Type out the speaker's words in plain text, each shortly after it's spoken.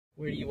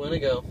Where do you want to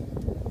go?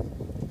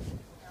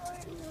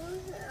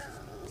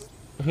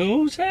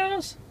 Whose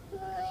house?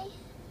 My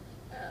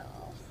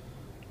house.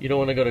 You don't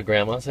want to go to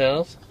Grandma's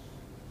house?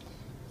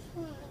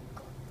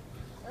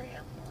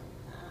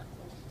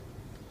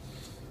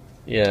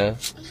 Yeah.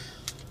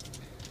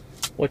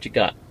 What you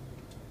got?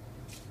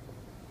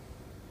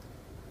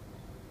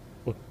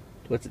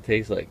 What's it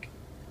taste like?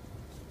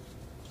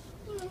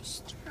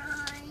 It's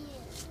trying.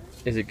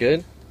 Is it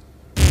good?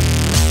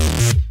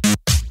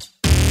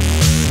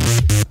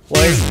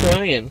 Why are you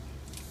trying?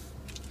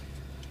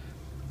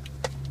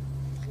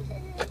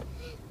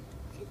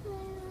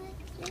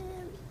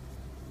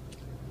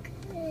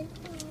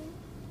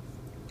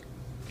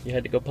 You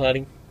had to go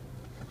potty?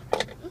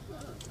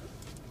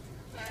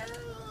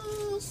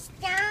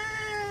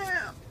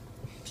 Stop.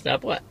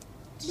 Stop what?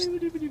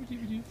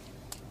 And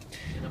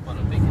up on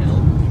a big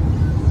hill.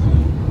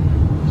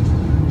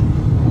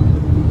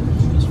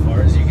 As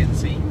far as you can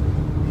see.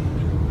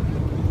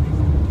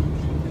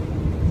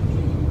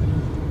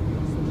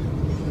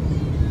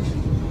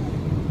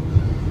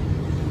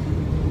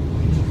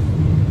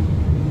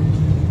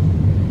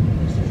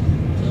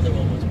 The other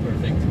one was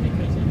perfect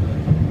because of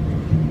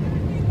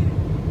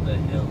the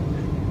hill.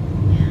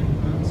 Yeah,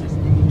 well, it's just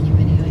keep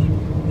videoing.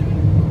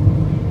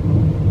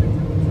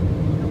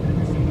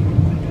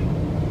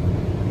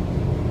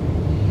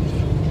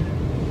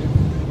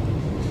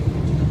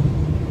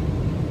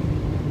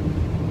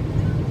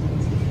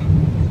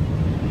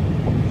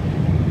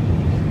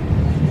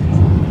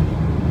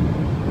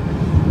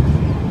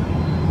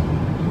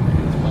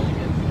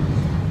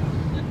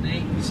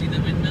 You see the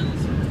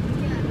windmills?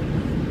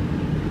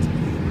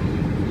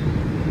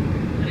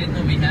 I didn't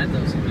know we had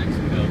those in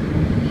Mexico.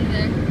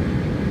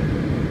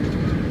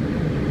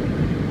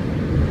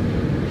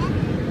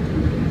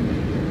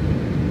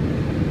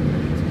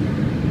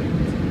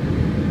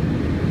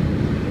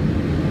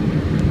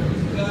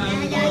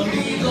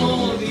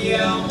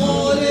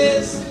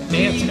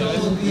 Dance,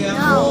 guys.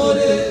 No.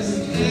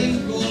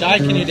 Shy,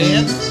 can you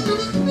dance?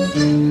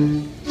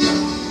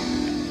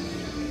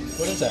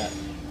 What is that?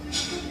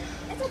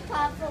 It's a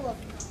pot full of.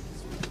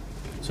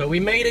 So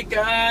we made it,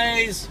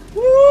 guys!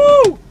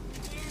 Woo!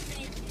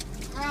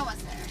 We're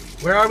almost there.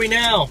 Where are we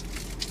now?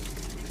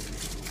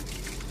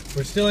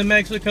 We're still in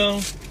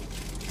Mexico.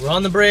 We're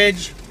on the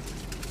bridge.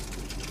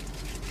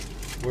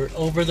 We're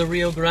over the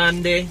Rio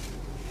Grande.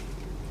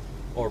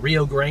 Or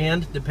Rio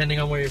Grande, depending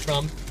on where you're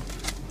from.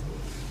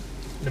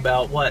 In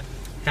about, what,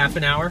 half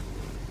an hour?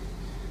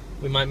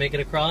 We might make it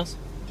across.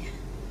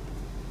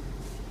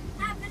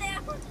 Half an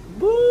hour.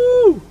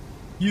 Woo!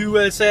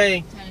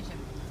 USA! Trying to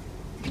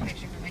take a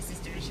picture for my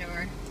sister to show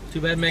her.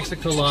 Too bad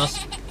Mexico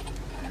lost.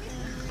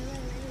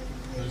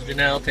 There's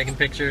Janelle taking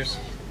pictures.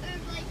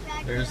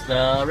 There's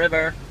the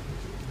river.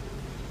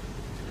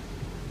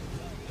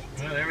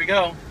 Well, there we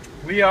go.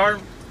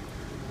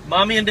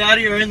 Mommy and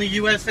Daddy are in the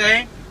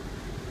USA.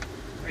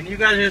 And you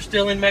guys are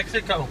still in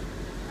Mexico.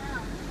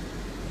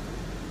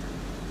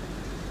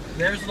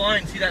 There's the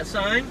line. See that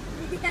sign?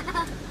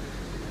 Yeah.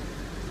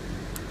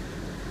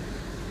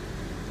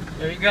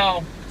 There you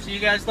go. See you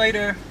guys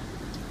later.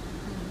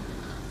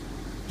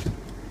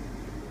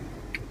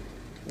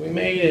 We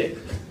made it.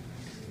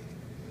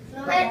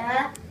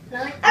 Are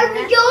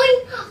we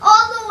going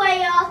all the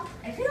way up?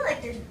 I feel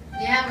like there's.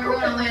 Yeah, we're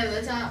going all the way to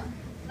the top.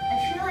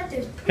 I feel like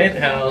there's.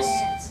 Penthouse.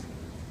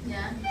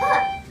 Yeah.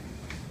 Huh.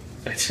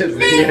 I just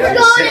We're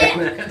going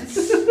that.